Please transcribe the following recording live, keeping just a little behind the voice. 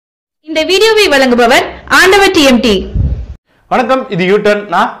இந்த வீடியோவை வழங்குபவர் ஆண்டவர் டிஎம்டி. வணக்கம், இது யூட்டர்ன்.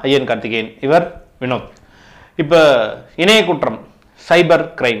 நான் ஐயன் கார்த்திகேயன், இவர் வினோத். இப்போ இணைய குற்றம், சைபர்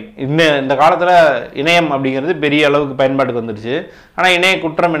கிரைம், இந்த காலத்தில் இணையம் அப்படிங்கிறது பெரிய அளவுக்கு பயன்பாட்டுக்கு வந்துடுச்சு. ஆனால் இணைய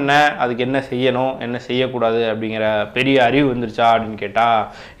குற்றம் என்ன, அதுக்கு என்ன செய்யணும், என்ன செய்யக்கூடாது அப்படிங்கிற பெரிய அறிவு வந்துருச்சா அப்படின்னு கேட்டால்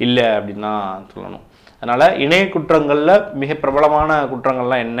இல்லை அப்படின்னு தான் சொல்லணும். அதனால் இணைய குற்றங்களில் மிக பிரபலமான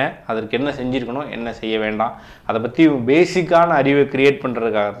குற்றங்கள்லாம் என்ன, அதற்கு என்ன செஞ்சுருக்கணும், என்ன செய்ய வேண்டாம், அதை பற்றி பேசிக்கான அறிவை கிரியேட்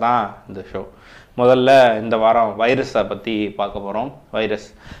பண்ணுறதுக்காக தான் இந்த ஷோ. முதல்ல இந்த வாரம் வைரஸை பற்றி பார்க்க போகிறோம். வைரஸ்,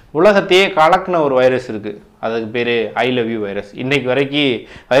 உலகத்தையே கலக்கின ஒரு வைரஸ் இருக்குது, அதுக்கு பேர் ஐ லவ் யூ வைரஸ். இன்றைக்கு வரைக்கும்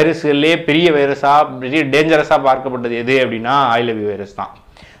வைரஸ்கள்லேயே பெரிய வைரஸாக, பெரிய டேஞ்சரஸாக பார்க்கப்பட்டது எது அப்படின்னா ஐ லவ் யூ வைரஸ் தான்.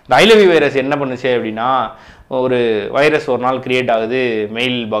 இந்த ஐ லவ் யூ வைரஸ் என்ன பண்ணுச்சு அப்படின்னா, ஒரு வைரஸ் ஒரு நாள் கிரியேட் ஆகுது,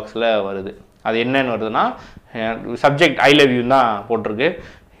 மெயில் பாக்ஸில் வருது. அது என்னன்னு வருதுன்னா, சப்ஜெக்ட் ஐ லவ் யூன்னு தான் போட்டிருக்கு,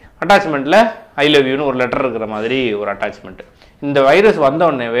 அட்டாச்மெண்ட்டில் ஐ லவ் யூன்னு ஒரு லெட்டர் இருக்கிற மாதிரி ஒரு அட்டாச்மெண்ட். இந்த வைரஸ் வந்த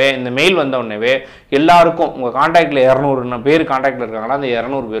உடனேவே, இந்த மெயில் வந்த உடனேவே எல்லாருக்கும், உங்கள் காண்டாக்டில் 200 பேர் காண்டாக்டில் இருக்காங்கன்னா அந்த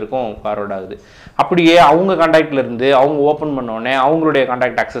 200 பேருக்கும் ஃபார்வர்ட் ஆகுது. அப்படியே அவங்க காண்டாக்டில் இருந்து அவங்க ஓப்பன் பண்ண உடனே அவங்களுடைய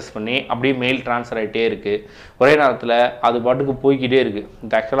காண்டாக்ட் அக்சஸ் பண்ணி அப்படியே மெயில் ட்ரான்ஸ்ஃபர் ஆகிட்டே இருக்குது. ஒரே நேரத்தில் அது பாட்டுக்கு போய்கிட்டே இருக்குது.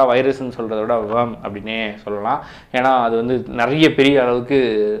 இந்த ஆக்சுவலாக வைரஸ்ன்னு சொல்கிறத விட வேர்ம் அப்படின்னே சொல்லலாம். ஏன்னா அது வந்து நிறைய பெரிய அளவுக்கு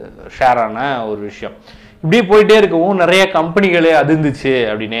ஷேர் ஆன ஒரு விஷயம். இப்படியே போயிட்டே இருக்கவும் நிறைய கம்பெனிகளே அதிர்ந்துச்சு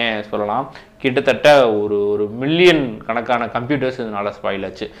அப்படின்னே சொல்லலாம். கிட்டத்தட்ட ஒரு மில்லியன் கணக்கான கம்ப்யூட்டர்ஸ் இதனால் ஸ்பாயில்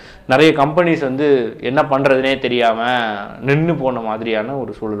ஆச்சு. நிறைய கம்பெனிஸ் வந்து என்ன பண்ணுறதுனே தெரியாமல் நின்று போன மாதிரியான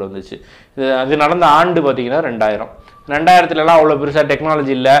ஒரு சூழல் வந்துச்சு. அது நடந்த ஆண்டு பார்த்திங்கன்னா 2000. அவ்வளோ பெருசாக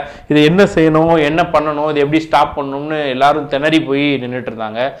டெக்னாலஜி இல்லை. இது என்ன செய்யணும், என்ன பண்ணணும், இது எப்படி ஸ்டாப் பண்ணணும்னு எல்லாரும் திணறி போய் நின்றுட்டு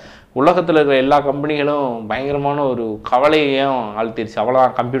இருந்தாங்க. உலகத்தில் இருக்கிற எல்லா கம்பெனிகளும் பயங்கரமான ஒரு கவலையும் ஆழ்த்திடுச்சு.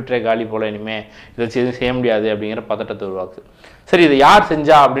 அவ்வளோதான், கம்ப்யூட்டரே காலி போல், இனிமேல் இதை எதுவும் செய்ய முடியாது அப்படிங்கிற பதட்டத்தை உருவாக்குது. சரி, இதை யார்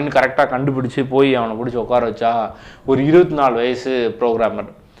செஞ்சா அப்படின்னு கரெக்டாக கண்டுபிடிச்சி போய் அவனை பிடிச்சி உட்கார வச்சா ஒரு 24 வயசு ப்ரோக்ராமர்.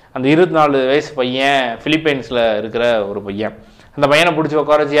 அந்த 24 வயசு பையன் பிலிப்பைன்ஸில் இருக்கிற ஒரு பையன். அந்த பையனை பிடிச்சி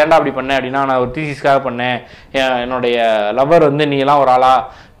உட்கார வச்சு, ஏன்டா அப்படி பண்ணேன் அப்படின்னா, நான் ஒரு தீசிஸ்க்காக பண்ணேன், என்னுடைய லவர் வந்து நீலாம் ஒரு ஆளா,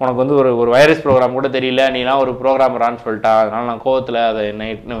 உனக்கு வந்து ஒரு வைரஸ் ப்ரோக்ராம் கூட தெரியல, நீலாம் ஒரு ப்ரோக்ராமரான்னு சொல்லிட்டா, அதனால் நான் கோவத்தில் அதை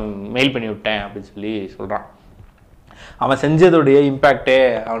மெயில் பண்ணி விட்டேன் அப்படின்னு சொல்லி சொல்கிறான். அவன் செஞ்சதுடைய இம்பேக்டே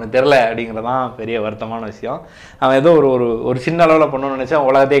அவனுக்கு தெரில அப்படிங்கிறதான் பெரிய வருத்தமான விஷயம். அவன் ஏதோ ஒரு சின்ன அளவில் பண்ணணும்னு நினச்சா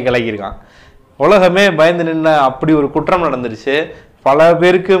உலகத்தையே கிளக்கியிருக்கான். உலகமே பயந்து நின்று அப்படி ஒரு குற்றம் நடந்துருச்சு. பல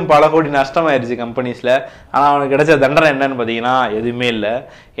பேருக்கு பல கோடி நஷ்டமாயிருச்சு கம்பெனிஸில். ஆனால் அவனுக்கு கிடைச்ச தண்டனை என்னன்னு பார்த்தீங்கன்னா எதுவுமே இல்லை.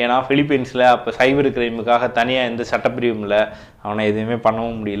 ஏன்னா பிலிப்பைன்ஸில் அப்போ சைபர் கிரைமுக்காக தனியாக எந்த சட்டப்பிரிவும் இல்லை. அவனை எதுவுமே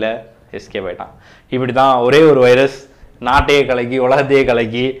பண்ணவும் முடியல, எஸ்கேப் ஆகிட்டான். இப்படி தான் ஒரே ஒரு வைரஸ் நாட்டையே கலக்கி, உலகத்தையே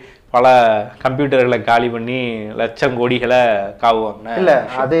கலக்கி, பல கம்ப்யூட்டர்களை காலி பண்ணி லட்சம் கோடிகளை காவுவாங்க. இல்லை,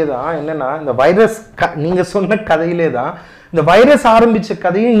 அதே தான். என்னன்னா, இந்த வைரஸ் நீங்கள் சொன்ன கதையிலே தான் இந்த வைரஸ் ஆரம்பித்த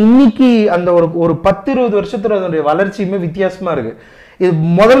கதையும் இன்னைக்கு அந்த ஒரு 10-20 வருஷத்துல அதனுடைய வளர்ச்சியுமே வித்தியாசமாக இருக்குது. இது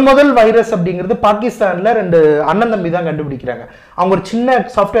முதல் வைரஸ் அப்படிங்கிறது பாகிஸ்தானில் 2 அண்ணன் தம்பி தான் கண்டுபிடிக்கிறாங்க. அவங்க ஒரு சின்ன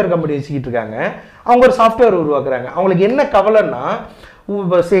சாஃப்ட்வேர் கம்பெனி வச்சுக்கிட்டு இருக்காங்க. அவங்க ஒரு சாஃப்ட்வேர் உருவாக்குறாங்க. அவங்களுக்கு என்ன கவலைன்னா,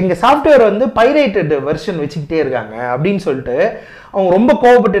 எங்கள் சாஃப்ட்வேர் வந்து பைரேட்டட் வெர்ஷன் வச்சுக்கிட்டே இருக்காங்க அப்படின்னு சொல்லிட்டு அவங்க ரொம்ப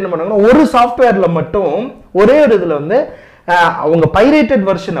கோவப்பட்டு என்ன பண்ணாங்கன்னா, ஒரு சாஃப்ட்வேரில் மட்டும் ஒரே ஒரு இதில் வந்து அவங்க பைரேட்டட்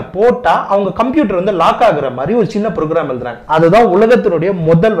வெர்ஷனை போட்டால் அவங்க கம்ப்யூட்டர் வந்து லாக் ஆகுற மாதிரி ஒரு சின்ன ப்ரோக்ராம் எழுதுறாங்க. அதுதான் உலகத்தினுடைய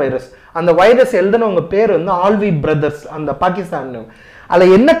முதல் வைரஸ். அந்த வைரஸ் எழுதுனவங்க பேர் வந்து ஆல்வி பிரதர்ஸ், அந்த பாகிஸ்தான்.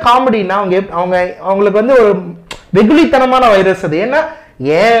 அதில் என்ன காமெடினா, அவங்களுக்கு வந்து ஒரு வெகுளித்தனமான வைரஸ் அது. ஏன்னா,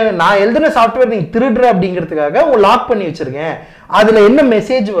 நான் எழுதின சாஃப்ட்வேர் நீங்கள் திருடுற அப்படிங்கிறதுக்காக அவங்க லாக் பண்ணி வச்சிருக்கேன். அதில் என்ன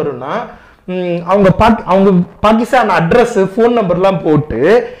மெசேஜ் வரும்னா, அவங்க பாகிஸ்தான் அட்ரஸ், ஃபோன் நம்பர்லாம் போட்டு,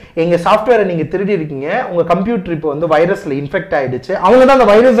 எங்கள் சாஃப்ட்வேரை நீங்கள் திருடி இருக்கீங்க, உங்கள் கம்ப்யூட்டர் இப்போ வந்து வைரஸில் இன்ஃபெக்ட் ஆகிடுச்சு. அவங்க தான் அந்த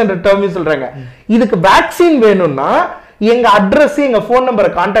வைரஸ் என்ற டேர்மே சொல்கிறாங்க. இதுக்கு வேக்சின் வேணும்னா எங்கள் அட்ரஸ், எங்கள் ஃபோன் நம்பரை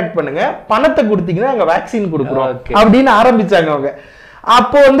கான்டாக்ட் பண்ணுங்க, பணத்தை கொடுத்தீங்கன்னா நாங்கள் வேக்சின் கொடுக்குறோம் அப்படின்னு ஆரம்பிச்சாங்க அவங்க.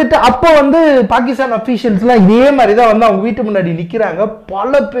 அப்போ வந்து பாகிஸ்தான் அஃபீஷியல்ஸ்லாம் இதே மாதிரி தான் வந்து அவங்க வீட்டு முன்னாடி நிற்கிறாங்க.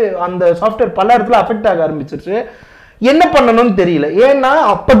 பல பேர் அந்த சாஃப்ட்வேர் பல இடத்துல அஃபெக்ட் ஆக ஆரம்பிச்சிருச்சு. என்ன பண்ணணும்னு தெரியல. ஏன்னா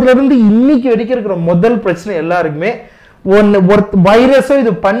அப்போதுலேருந்து இன்னைக்கு வரைக்கும் இருக்கிற முதல் பிரச்சனை எல்லாருக்குமே, ஒரு வைரஸோ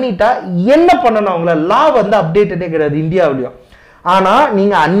இது பண்ணிட்டா என்ன பண்ணணும், அவங்கள லா வந்து அப்டேட்டடே கிடையாது இந்தியாவிலையும். ஆனால்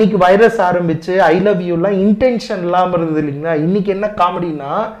நீங்கள் அன்னைக்கு வைரஸ் ஆரம்பிச்சு ஐ லவ் யூலாம் இன்டென்ஷன் இல்லாமல் இருந்தது இல்லைங்களா. இன்னைக்கு என்ன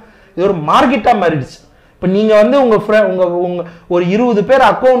காமெடினா, இது ஒரு மார்க்கெட்டாக மாறிடுச்சு. இப்போ நீங்கள் வந்து உங்கள் ஒரு 20 பேர்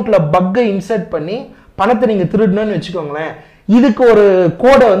அக்கௌண்ட்டில் பக்கை இன்சர்ட் பண்ணி பணத்தை நீங்கள் திருடணும்னு வச்சுக்கோங்களேன். இதுக்கு ஒரு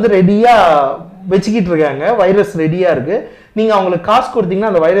கோடை வந்து ரெடியாக வச்சுக்கிட்டு இருக்காங்க. வைரஸ் ரெடியாக இருக்குது. நீங்கள் அவங்களுக்கு காசு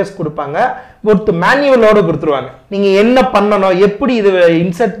கொடுத்தீங்கன்னா அந்த வைரஸ் கொடுப்பாங்க. ஒரு மேனுவலோட கொடுத்துருவாங்க. நீங்க என்ன பண்ணணும், எப்படி இது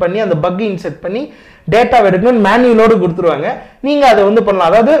இன்சர்ட் பண்ணி அந்த பக் இன்சர்ட் பண்ணி டேட்டா எடுக்கணும்னு மேனுவலோடு கொடுத்துருவாங்க. நீங்க அதை வந்து பண்ணலாம்.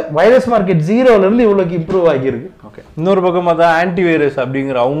 அதாவது வைரஸ் மார்க்கெட் 0ல இருந்து இவ்வளவுக்கு இம்ப்ரூவ் ஆகியிருக்கு. ஓகே, இன்னொரு பக்கமா தான் ஆன்டிவைரஸ்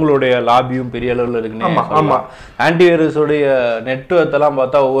அப்படிங்கிற அவங்களுடைய லாபியும் பெரிய அளவில் இருக்குன்னு. ஆமா, ஆன்டிவைரஸோடைய நெட்வொர்க் எல்லாம்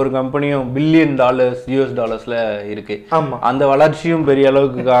பார்த்தா ஒவ்வொரு கம்பெனியும் $1 பில்லியன் US இருக்கு. ஆமா, அந்த வளர்ச்சியும் பெரிய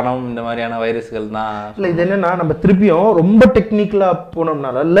அளவுக்கு காரணம் இந்த மாதிரியான வைரஸ்கள் தான். இல்ல இது என்னன்னா நம்ம திருப்பியும் ரொம்ப டெக்னிக்கலா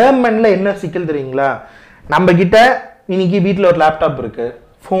போனோம்னால லேர்மன்ல என்ன சிக்கல் தெரியுங்களா? நம்ம கிட்ட இன்னைக்கு வீட்டுல ஒரு லேப்டாப் இருக்கு,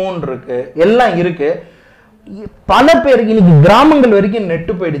 போன் இருக்கு, எல்லாம் இருக்கு. பல பேருக்கு இன்னைக்கு கிராமங்கள் வரைக்கும்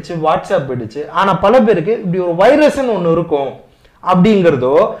நெட்டு போயிடுச்சு, வாட்ஸ்அப் போயிடுச்சு. ஆனா பல பேருக்கு இப்படி ஒரு வைரஸ்ன்னு ஒண்ணு இருக்கும்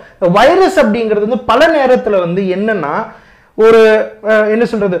அப்படிங்கிறதோ, வைரஸ் அப்படிங்கிறது வந்து பல நேரத்துல வந்து என்னன்னா ஒரு என்ன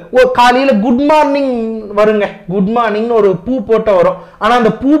சொல்றது, காலையில குட் மார்னிங் வருங்க, குட் மார்னிங்னு ஒரு பூ போட்ட வரும். ஆனா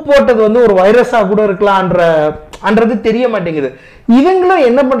அந்த பூ போட்டது வந்து ஒரு வைரஸா கூட இருக்கலாம்ன்றது தெரிய மாட்டேங்குது. இவங்களும்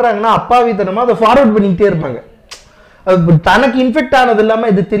என்ன பண்றாங்கன்னா அப்பாவித்தனமா அதை ஃபார்வர்ட் பண்ணிக்கிட்டே இருப்பாங்க. தனக்கு இன்ஃபெக்ட் ஆனது இல்லாம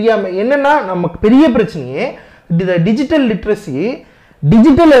இது தெரியாம என்னன்னா நமக்கு பெரிய பிரச்சனையே டிஜிட்டல் லிட்ரஸி.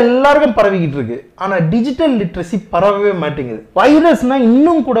 டிஜிட்டல் எல்லாருக்கும் பரவிக்கிட்டு இருக்கு, ஆனா டிஜிட்டல் லிட்ரஸி பரவவே மாட்டேங்குது. வைரஸ்னா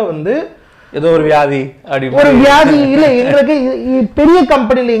இன்னும் கூட வந்து ஏதோ ஒரு வியாதி ஒரு வியாதி இல்ல. எங்களுக்கு பெரிய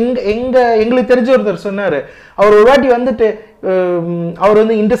கம்பெனில எங்களுக்கு தெரிஞ்ச ஒருத்தர் சொன்னாரு. அவர் ஒரு வாட்டி வந்துட்டு அவர்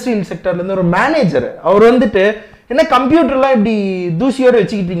வந்து இண்டஸ்ட்ரியல் செக்டர்ல இருந்து ஒரு மேனேஜர். அவர் வந்துட்டு என்ன கம்ப்யூட்டர்லாம் இப்படி தூசியோட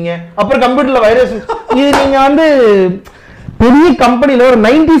வச்சுக்கிட்டீங்க, அப்புறம் கம்ப்யூட்டர்ல வைரஸ். இது நீங்க வந்து பெரிய கம்பெனில ஒரு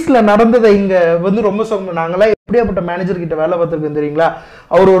 90sல நடந்ததை இங்க வந்து ரொம்ப நாங்களாம் எப்படியாப்பட்ட மேனேஜர் கிட்ட வேலை பார்த்துருக்கோம் தெரியுங்களா?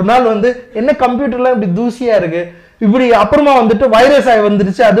 அவர் ஒரு நாள் வந்து என்ன கம்ப்யூட்டர்லாம் இப்படி தூசியா இருக்கு, இப்படி அப்புறமா வந்துட்டு வைரஸ் ஆகி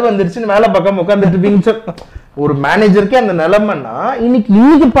வந்துருச்சு, அது வந்துருச்சுன்னு வேலை பார்க்காம உட்காந்துட்டு இருப்பீங்க. ஒரு மேனேஜருக்கே அந்த நிலைமைன்னா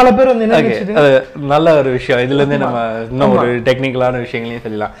இன்னைக்கு பல பேர் வந்து என்ன நல்ல ஒரு விஷயம். இதுல இருந்தே நம்ம இன்னும் ஒரு டெக்னிக்கலான விஷயங்களையும்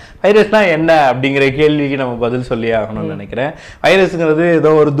சொல்லலாம். வைரஸ்னா என்ன அப்படிங்கிற கேள்விக்கு நம்ம பதில் சொல்லி ஆகணும்னு நினைக்கிறேன். வைரஸ்ங்கிறது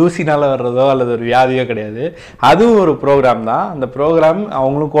ஏதோ ஒரு தூசினால வர்றதோ அல்லது ஒரு வியாதியோ கிடையாது. அதுவும் ஒரு ப்ரோக்ராம் தான். அந்த ப்ரோக்ராம்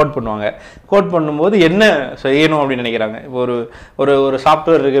அவங்களும் கோட் பண்ணுவாங்க. கோட் பண்ணும்போது என்ன செய்யணும் அப்படின்னு நினைக்கிறாங்க. இப்போ ஒரு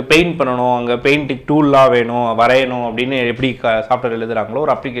சாஃப்ட்வேர் இருக்கு, பெயிண்ட் பண்ணணும், அங்கே பெயிண்டிங் டூல்லாம் வேணும், வரையணும் அப்படின்னு எப்படி சாஃப்ட்வேர் எழுதுறாங்களோ,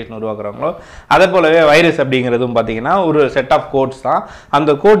 ஒரு அப்ளிகேஷன் உருவாக்குறாங்களோ, அதே போலவே வைரஸ் அப்படிங்கிறதும் பார்த்தீங்கன்னா ஒரு செட் ஆஃப் கோட்ஸ் தான்.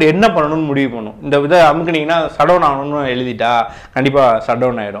 அந்த கோட் என்ன பண்ணணும்னு முடிவு பண்ணும். இந்த இதை அமுக்குனீங்கன்னா ஷட் ஆகணும்னு எழுதிட்டா கண்டிப்பாக ஷட்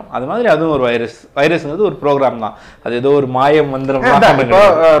டவுன் ஆகிடும். அது மாதிரி அதுவும் ஒரு வைரஸ்ங்கிறது ஒரு ப்ரோக்ராம் தான். அது ஏதோ ஒரு மாயம் மந்திரம்.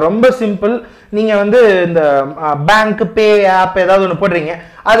 ரொம்ப சிம்பிள். நீங்க வந்து இந்த பேங்க் பே ஆப் ஏதாவது ஒன்று போடுறீங்க,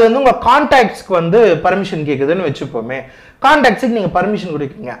 அது வந்து உங்க கான்டாக்ட்ஸ்க்கு வந்து பர்மிஷன் கேட்குதுன்னு வச்சுப்போமே. கான்டாக்ட்ஸுக்கு நீங்க பர்மிஷன்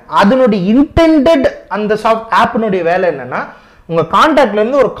கொடுக்கீங்க. அதனுடைய இன்டெண்டட் அந்த ஆப்னுடைய வேலை என்னன்னா உங்க கான்டாக்ட்ல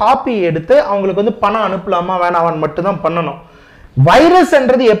இருந்து ஒரு காப்பி எடுத்து அவங்களுக்கு வந்து பணம் அனுப்பலாமா வேணாமான்னு மட்டும் தான் பண்ணணும்.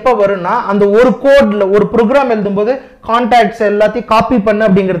 வைரஸ்ன்றது எப்ப வரும்னா அந்த ஒரு கோட்ல ஒரு ப்ரோக்ராம் எழுதும்போது கான்டாக்ட்ஸ் எல்லாத்தையும் காப்பி பண்ண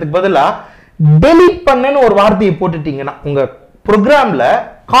அப்படிங்கிறதுக்கு பதிலா டெலீட் பண்ணன்னு ஒரு வார்த்தையை போட்டுட்டீங்கன்னா, உங்க ப்ரோக்ராம்ல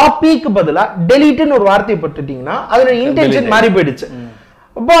காப்பிக்கு பதிலா டெலீட்னு ஒரு வார்த்தையை போட்டுட்டீங்கன்னா அதோட இன்டென்ஷன் மாறி போயிடுச்சு.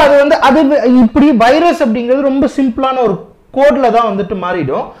 அப்போ அது வந்து அது இப்படி வைரஸ் அப்படிங்கிறது ரொம்ப சிம்பிளான ஒரு கோட்ல தான் வந்துட்டு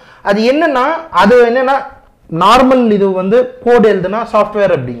மாறிடும். அது என்னன்னா நார்மல் இது வந்து கோட் எழுதுனா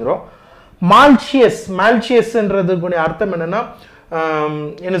சாஃப்ட்வேர் அப்படிங்கிறோம். மால்ஷியஸ்ன்றதுக்கு அர்த்தம் என்னன்னா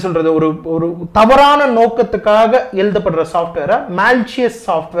என்ன சொல்றது, ஒரு தவறான நோக்கத்துக்காக எழுதப்படுற சாஃப்ட்வேரை மால்ஷியஸ்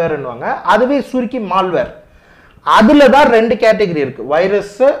சாஃப்ட்வேர்ன்னுவாங்க. அதுவே சுருக்கி மால்வேர். அதுல தான் 2 கேட்டகரி இருக்கு,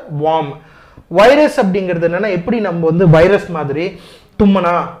 வைரஸ், வார்ம். வைரஸ் அப்படிங்கிறது என்னன்னா எப்படி நம்ம வந்து வைரஸ் மாதிரி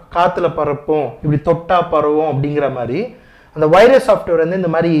தும்மனா காத்துல பரப்போம், இப்படி தொட்டா பரவும் அப்படிங்கிற மாதிரி அந்த வைரஸ் சாஃப்ட்வேர் வந்து இந்த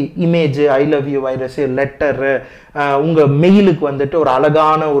மாதிரி image, I love you virus, letter, உங்க மெயிலுக்கு வந்துட்டு ஒரு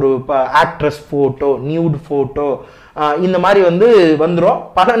அழகான ஒரு ஆக்ட்ரஸ் போட்டோ, நியூட் போட்டோ, இந்த மாதிரி வந்து வந்துடும்.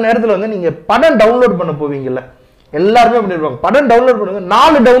 பல நேரத்தில் வந்து நீங்க படம் டவுன்லோட் பண்ண போவீங்கல்ல, எல்லாருமே பண்ணிருப்பாங்க. படம் டவுன்லோட் பண்ணுங்க,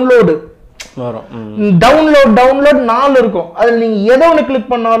 4 டவுன்லோடு வரும். டவுன்லோட் 4 இருக்கும். அதில் நீங்க எதை ஒன்று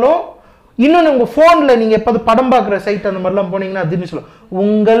கிளிக் பண்ணாலும் இன்னொன்று உங்க போன்ல நீங்க எப்போது படம் பார்க்குற சைட் அந்த மாதிரிலாம் போனீங்கன்னா அதுன்னு சொல்லும்,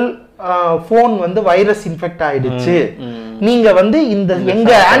 உங்கள் போன் வந்து வைரஸ் இன்ஃபெக்ட் ஆயிடுச்சு, நீங்க வந்து இந்த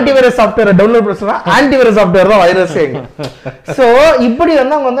எங்க ஆன்டிவைரஸ் சாஃப்ட்வேரை டவுன்லோட் பண்ண சொன்னா ஆன்டிவைரஸ் சாஃப்ட்வேர் தான் வைரஸ். சோ இப்படி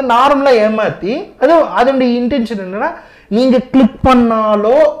வந்து அவங்க வந்து நார்மலா ஏமாத்தி அதனுடைய இன்டென்ஷன் என்னன்னா நீங்க கிளிக்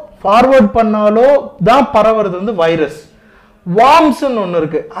பண்ணாலோ ஃபார்வர்ட் பண்ணாலோ தான் பரவுறது வந்து வைரஸ். வார்ம்ஸ்ன்னு ஒண்ணு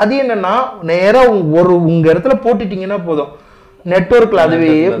இருக்கு. அது என்னன்னா நேரா உங்க இடத்துல போட்டுட்டீங்கன்னா போதும், நெட்வொர்க்ல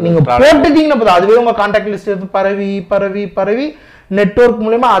அதுவே நீங்க போட்டுட்டீங்கன்னா போதும், அதுவே உங்க கான்டாக்ட் லிஸ்ட் எடுத்து பரவி பரவி பரவி நெட்வொர்க்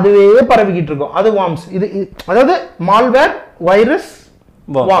மூலமா அதுவே பரவிக்கிட்டு இருக்கும். அது வார்ம்ஸ். இது அதாவது மால்வேர், வைரஸ்,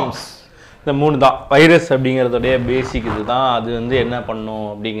 வார்ம்ஸ். இந்த 3 தான் வைரஸ் அப்படிங்கிறதுடைய பேசிக் இது தான். அது வந்து என்ன பண்ணும்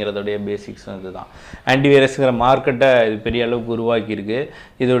அப்படிங்கிறதுடைய பேசிக்ஸ் இதுதான். ஆன்டிவைரஸ்ங்கிற மார்க்கெட்டை இது பெரிய அளவுக்கு உருவாக்கியிருக்கு.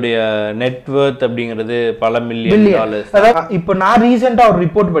 இதோடைய நெட்வொர்த் அப்படிங்கிறது பல மில்லியன் டாலர்ஸ். இப்போ நான் ரீசெண்டாக ஒரு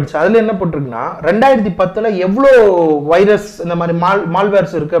ரிப்போர்ட் படித்தேன். அதில் என்ன போட்டிருக்குன்னா 2010 எவ்வளோ வைரஸ் இந்த மாதிரி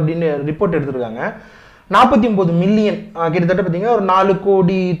மால்வேர்ஸ் இருக்குது அப்படின்னு ரிப்போர்ட் எடுத்திருக்காங்க. 49 மில்லியன், கிட்டத்தட்ட பார்த்தீங்கன்னா ஒரு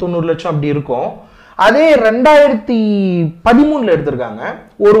 4,90,00,000 அப்படி இருக்கும். அதே 2013 எடுத்திருக்காங்க.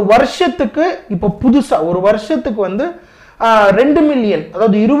 ஒரு வருஷத்துக்கு இப்போ புதுசா ஒரு வருஷத்துக்கு வந்து 2 மில்லியன்,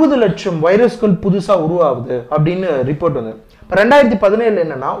 அதாவது 20 லட்சம் வைரஸ்கள் புதுசா உருவாகுது அப்படின்னு ரிப்போர்ட் வந்து. இப்போ 2017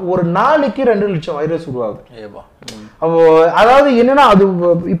 என்னன்னா ஒரு நாளைக்கு 2 லட்சம் வைரஸ் உருவாகுது. அப்போ அதாவது என்னன்னா அது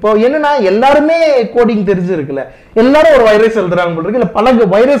இப்போ என்னன்னா எல்லாருமே கோடிங் தெரிஞ்சிருக்குல்ல, எல்லாரும் ஒரு வைரஸ் எழுதுறாங்க போல் இருக்கு, இல்லை பழக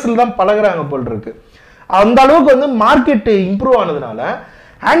வைரஸ்ல தான் பழகுறாங்க போல் இருக்கு. அந்த அளவுக்கு வந்து மார்க்கெட் இம்ப்ரூவ் ஆனதுனால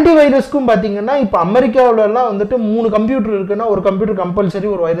ஆன்டிவைரஸ்க்கும் பார்த்தீங்கன்னா இப்போ அமெரிக்காவிலலாம் வந்துட்டு 3 கம்ப்யூட்டர் இருக்குன்னா ஒரு கம்ப்யூட்டர் கம்பல்சரி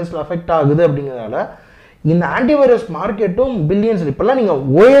ஒரு வைரஸில் அஃபெக்ட் ஆகுது அப்படிங்கிறதுனால இந்த ஆன்டிவைரஸ் மார்க்கெட்டும் பில்லியன்ஸ். இப்போல்லாம் நீங்கள்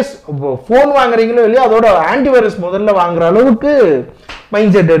ஓஎஸ் ஃபோன் வாங்குறீங்களோ இல்லையோ அதோட ஆன்டிவைரஸ் முதல்ல வாங்குற அளவுக்கு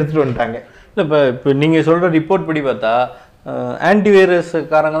மைண்ட் செட் எடுத்துகிட்டு வந்துட்டாங்க. இல்லை இப்போ நீங்கள் சொல்கிற ரிப்போர்ட் படி பார்த்தா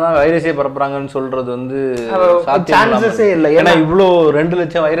ஆன்டிவைரஸ்காரங்க தான் வைரஸே பரப்புறாங்கன்னு சொல்றது வந்து சான்சஸே இல்லை. ஏன்னா இவ்வளோ 2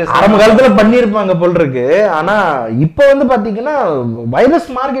 லட்சம் வைரஸ் ஆரம்ப காலத்தில் பண்ணியிருப்பாங்க போல் இருக்கு. ஆனா இப்போ வந்து பாத்தீங்கன்னா வைரஸ்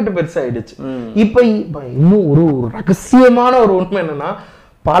மார்க்கெட் பெருசாயிடுச்சு. இப்போ இன்னும் ஒரு ரகசியமான ஒரு உண்மை என்னன்னா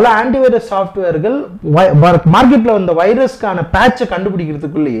பல ஆன்டிவைரஸ் சாஃப்ட்வேர்கள் மார்க்கெட்ல வந்த வைரஸ்க்கான பேட்சை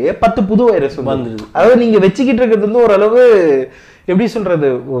கண்டுபிடிக்கிறதுக்குள்ளேயே 10 புது வைரஸ் வந்துருது. அதாவது நீங்க வச்சுக்கிட்டு இருக்கிறது வந்து ஓரளவு எப்படி சொல்றது,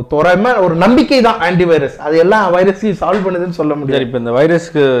 தோராயமா ஒரு நம்பிக்கை தான் ஆன்டிவைரஸ். அது எல்லாம் வைரஸையும் சால்வ் பண்ணுதுன்னு சொல்ல முடியாது. இப்போ இந்த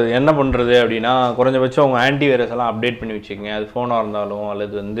வைரஸ்க்கு என்ன பண்ணுறது அப்படின்னா குறைஞ்சபட்சம் உங்கள் ஆன்டிவைரஸ் எல்லாம் அப்டேட் பண்ணி வச்சுக்கோங்க. அது ஃபோனாக இருந்தாலும்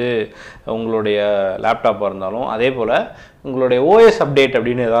அல்லது வந்து உங்களுடைய லேப்டாப்பாக இருந்தாலும். அதே போல் உங்களுடைய ஓஎஸ் அப்டேட்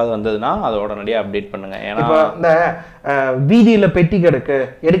அப்படின்னு ஏதாவது வந்ததுன்னா அதை உடனடியாக அப்டேட் பண்ணுங்க. ஏன்னா இந்த வீதியில் பெட்டி கிடக்கு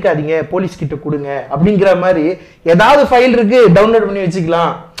எடுக்காதீங்க, போலீஸ் கிட்ட கொடுங்க அப்படிங்கிற மாதிரி ஏதாவது ஃபைல் இருக்கு டவுன்லோட் பண்ணி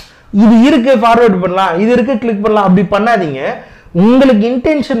வச்சுக்கலாம், இது இருக்கு ஃபார்வர்ட் பண்ணலாம், இது இருக்கு கிளிக் பண்ணலாம், அப்படி பண்ணாதீங்க. உங்களுக்கு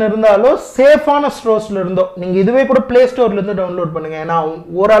இன்டென்ஷன் இருந்தாலும் சேஃபான ஸ்டோர்ஸ்ல இருந்தோ நீங்க இதுவே கூட பிளே ஸ்டோர்ல இருந்து டவுன்லோட் பண்ணுங்க. ஏன்னா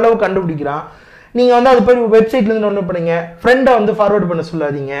ஓரளவு கண்டுபிடிக்கிறான். நீங்க வந்து அது போய் வெப்சைட்ல இருந்து டவுன்லோட் பண்ணுங்க, ஃப்ரெண்டை வந்து ஃபார்வர்ட் பண்ண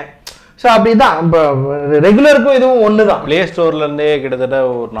சொல்லாதீங்க. ஸோ அப்படிதான் இப்போ ரெகுலருக்கும் இதுவும் ஒண்ணுதான். பிளே ஸ்டோர்ல இருந்தே கிட்டத்தட்ட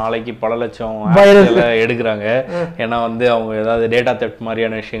ஒரு நாளைக்கு பல லட்சம் வைரஸ் எடுக்கிறாங்க. ஏன்னா வந்து அவங்க ஏதாவது டேட்டா தெஃப்ட்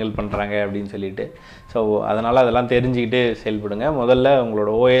மாதிரியான விஷயங்கள் பண்றாங்க அப்படின்னு சொல்லிட்டு. ஸோ அதனால அதெல்லாம் தெரிஞ்சுக்கிட்டு செயல்படுங்க. முதல்ல உங்களோட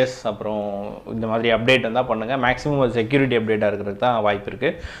ஓஎஸ் அப்புறம் இந்த மாதிரி அப்டேட் இருந்தால் பண்ணுங்க. மேக்ஸிமம் அது செக்யூரிட்டி அப்டேட்டாக இருக்கிறதுக்கு தான் வாய்ப்பு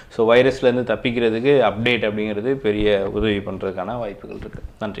இருக்கு. ஸோ வைரஸ்லேருந்து தப்பிக்கிறதுக்கு அப்டேட் அப்படிங்கிறது பெரிய உதவி பண்ணுறதுக்கான வாய்ப்புகள் இருக்கு.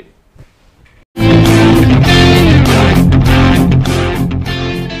 நன்றி.